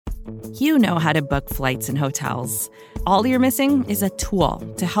You know how to book flights and hotels. All you're missing is a tool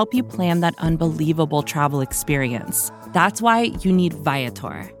to help you plan that unbelievable travel experience. That's why you need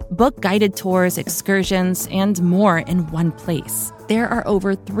Viator. Book guided tours, excursions, and more in one place. There are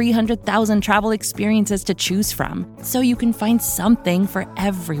over 300,000 travel experiences to choose from, so you can find something for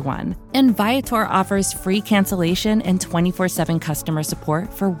everyone. And Viator offers free cancellation and 24/7 customer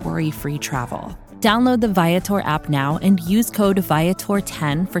support for worry-free travel. Download the Viator app now and use code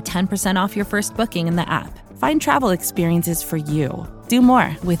Viator10 for 10% off your first booking in the app. Find travel experiences for you. Do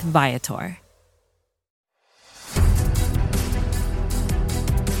more with Viator.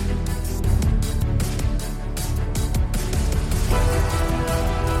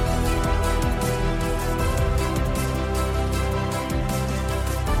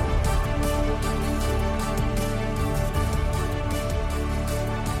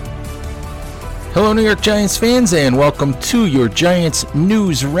 Hello, New York Giants fans, and welcome to your Giants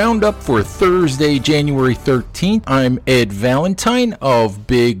News Roundup for Thursday, January 13th. I'm Ed Valentine of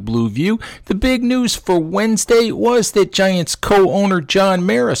Big Blue View. The big news for Wednesday was that Giants co-owner John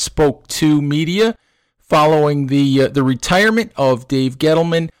Mara spoke to media following the retirement of Dave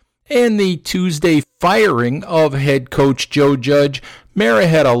Gettleman and the Tuesday firing of head coach Joe Judge. Mara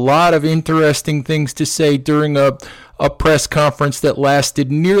had a lot of interesting things to say during a press conference that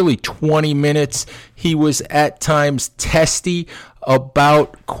lasted nearly 20 minutes. He was at times testy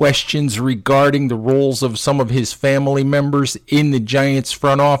about questions regarding the roles of some of his family members in the Giants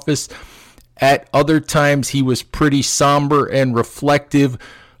front office. At other times, he was pretty somber and reflective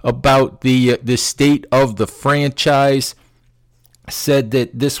about the state of the franchise. Said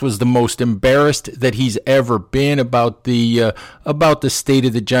that this was the most embarrassed that he's ever been about the state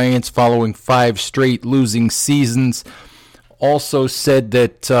of the Giants following 5 straight losing seasons. Also said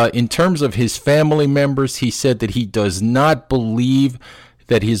that in terms of his family members, he said that he does not believe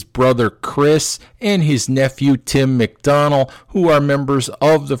that his brother Chris and his nephew Tim McDonnell, who are members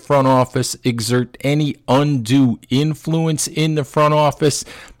of the front office, exert any undue influence in the front office,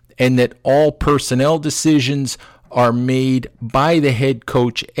 and that all personnel decisions are made by the head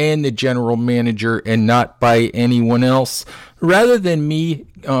coach and the general manager and not by anyone else. Rather than me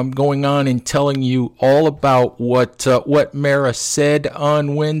going on and telling you all about what Mara said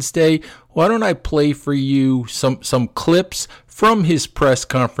on Wednesday, why don't I play for you some clips from his press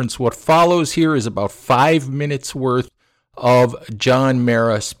conference. What follows here is about 5 minutes worth of John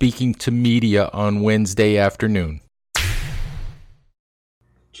Mara speaking to media on Wednesday afternoon.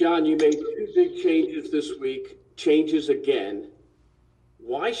 John, you made 2 big changes this week. Changes again.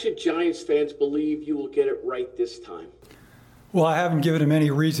 Why should Giants fans believe you will get it right this time? Well, I haven't given him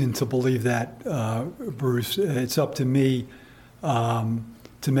any reason to believe that, Bruce. It's up to me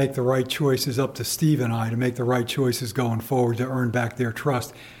to make the right choices, up to Steve and I to make the right choices going forward to earn back their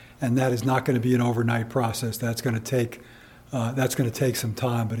trust. And that is not going to be an overnight process. That's going to take some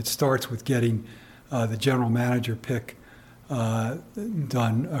time, but it starts with getting the general manager pick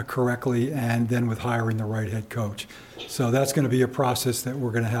done correctly, and then with hiring the right head coach. So that's going to be a process that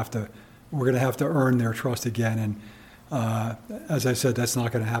we're going to have to earn their trust again. And as I said, that's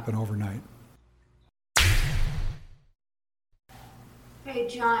not going to happen overnight. Hey,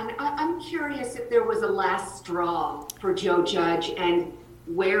 John, I'm curious if there was a last straw for Joe Judge, and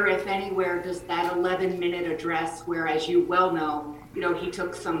where, if anywhere, does that 11-minute address, where, as you well know, he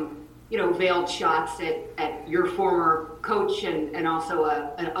took some veiled shots at your former coach and also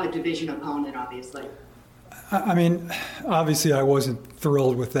a division opponent, obviously. I mean, obviously I wasn't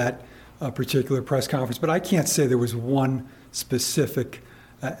thrilled with that particular press conference, but I can't say there was one specific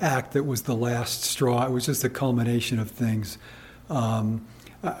act that was the last straw. It was just a culmination of things.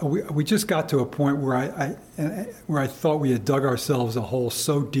 We just got to a point where I thought we had dug ourselves a hole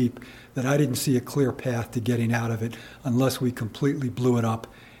so deep that I didn't see a clear path to getting out of it unless we completely blew it up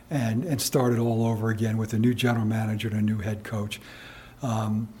and started all over again with a new general manager and a new head coach.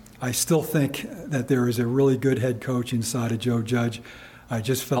 I still think that there is a really good head coach inside of Joe Judge. I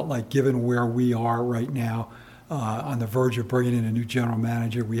just felt like, given where we are right now, on the verge of bringing in a new general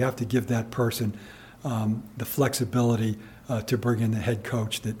manager, we have to give that person the flexibility to bring in the head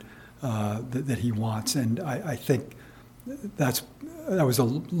coach that he wants. And I think that was a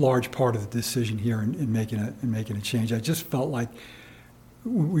large part of the decision here in making a change. I just felt like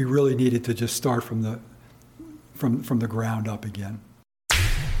we really needed to just start from the ground up again.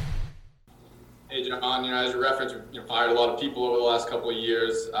 Hey, John, as a reference, you've fired a lot of people over the last couple of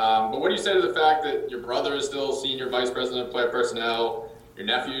years. But what do you say to the fact that your brother is still senior vice president of player personnel, your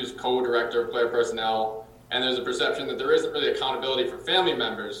nephew's co-director of player personnel, and there's a perception that there isn't really accountability for family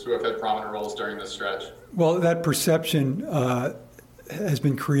members who have had prominent roles during this stretch? Well, that perception has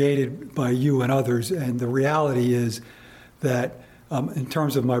been created by you and others. And the reality is that in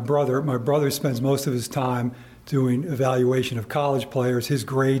terms of my brother spends most of his time doing evaluation of college players. His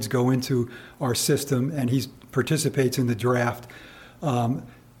grades go into our system, and he participates in the draft.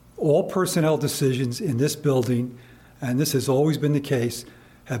 All personnel decisions in this building, and this has always been the case,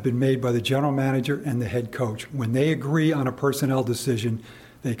 have been made by the general manager and the head coach. When they agree on a personnel decision,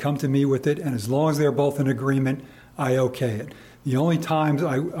 they come to me with it, and as long as they're both in agreement, I okay it. The only times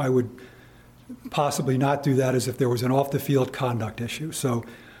I would possibly not do that is if there was an off-the-field conduct issue. So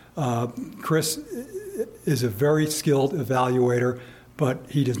Chris is a very skilled evaluator, but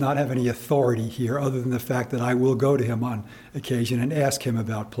he does not have any authority here other than the fact that I will go to him on occasion and ask him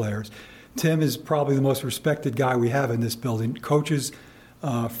about players. Tim is probably the most respected guy we have in this building. Coaches,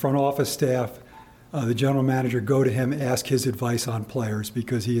 front office staff, the general manager go to him, ask his advice on players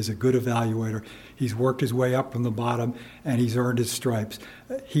because he is a good evaluator. He's worked his way up from the bottom, and he's earned his stripes.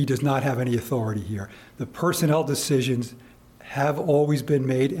 He does not have any authority here. The personnel decisions have always been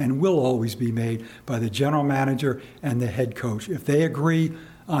made and will always be made by the general manager and the head coach. If they agree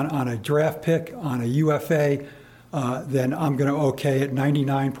on a draft pick, on a UFA, then I'm going to okay it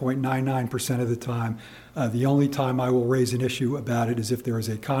 99.99% of the time. The only time I will raise an issue about it is if there is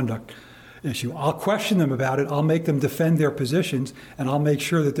a conduct issue. I'll question them about it. I'll make them defend their positions, and I'll make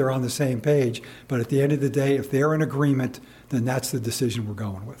sure that they're on the same page. But at the end of the day, if they're in agreement, then that's the decision we're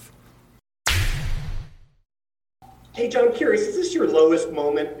going with. Hey, John, I'm curious, is this your lowest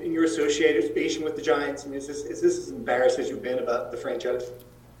moment in your association with the Giants? I mean, is this as embarrassed as you've been about the franchise?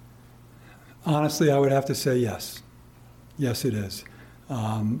 Honestly, I would have to say yes. Yes, it is.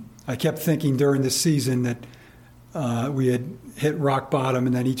 I kept thinking during the season that we had hit rock bottom,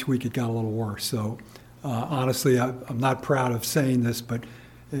 and then each week it got a little worse. So honestly, I'm not proud of saying this, but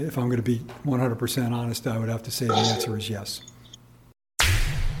if I'm going to be 100% honest, I would have to say the answer is yes.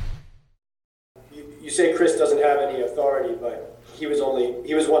 You say Chris doesn't have any authority, but he was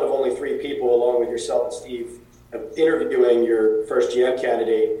one of only 3 people, along with yourself and Steve, interviewing your first GM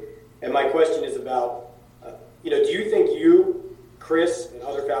candidate. And my question is about, do you think you, Chris, and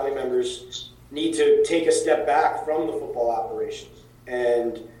other family members need to take a step back from the football operations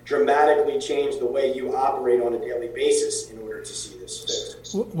and dramatically change the way you operate on a daily basis in order to see this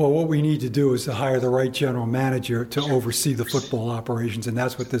fixed? Well, what we need to do is to hire the right general manager to oversee the football operations, and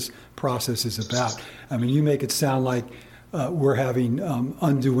that's what this process is about. I mean, you make it sound like we're having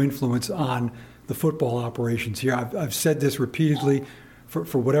undue influence on the football operations here. I've said this repeatedly.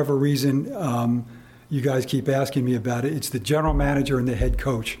 For whatever reason, you guys keep asking me about it. It's the general manager and the head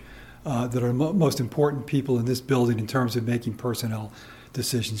coach that are the most important people in this building in terms of making personnel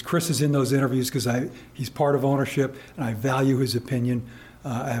decisions. Chris is in those interviews because he's part of ownership, and I value his opinion.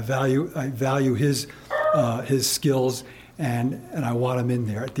 I value his skills, and I want him in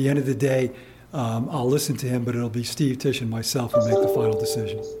there. At the end of the day, I'll listen to him, but it'll be Steve Tisch and myself who make the final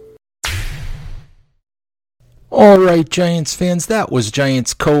decision. All right, Giants fans, that was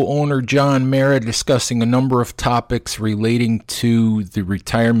Giants co-owner John Mara discussing a number of topics relating to the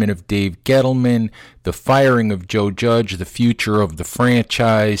retirement of Dave Gettleman, the firing of Joe Judge, the future of the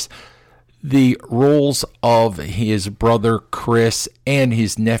franchise, the roles of his brother Chris and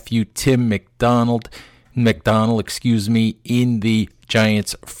his nephew Tim McDonald, in the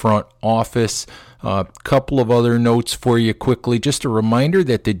Giants front office. A couple of other notes for you quickly. Just a reminder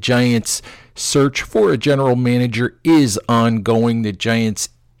that the Giants search for a general manager is ongoing. The Giants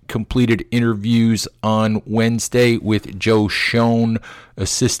completed interviews on Wednesday with Joe Schoen,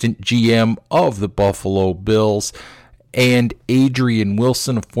 assistant GM of the Buffalo Bills, and Adrian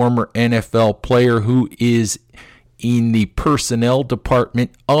Wilson, a former NFL player who is in the personnel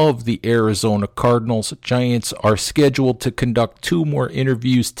department of the Arizona Cardinals. Giants are scheduled to conduct 2 more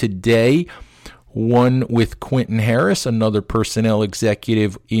interviews today. One with Quentin Harris, another personnel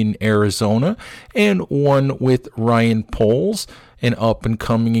executive in Arizona, and one with Ryan Poles, an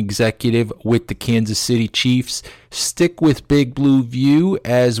up-and-coming executive with the Kansas City Chiefs. Stick with Big Blue View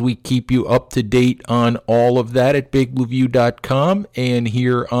as we keep you up to date on all of that at bigblueview.com and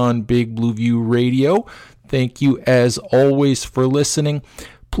here on Big Blue View Radio. Thank you, as always, for listening.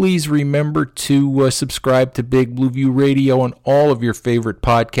 Please remember to subscribe to Big Blue View Radio on all of your favorite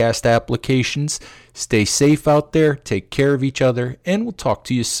podcast applications. Stay safe out there, take care of each other, and we'll talk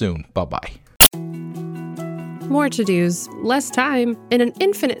to you soon. Bye-bye. More to-dos, less time, and an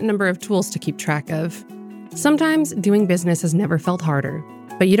infinite number of tools to keep track of. Sometimes doing business has never felt harder,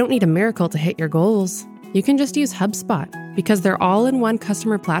 but you don't need a miracle to hit your goals. You can just use HubSpot, because their all-in-one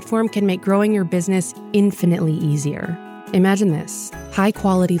customer platform can make growing your business infinitely easier. Imagine this: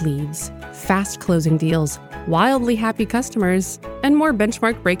 high-quality leads, fast closing deals, wildly happy customers, and more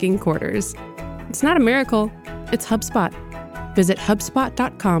benchmark-breaking quarters. It's not a miracle, it's HubSpot. Visit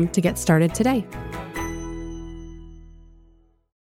HubSpot.com to get started today.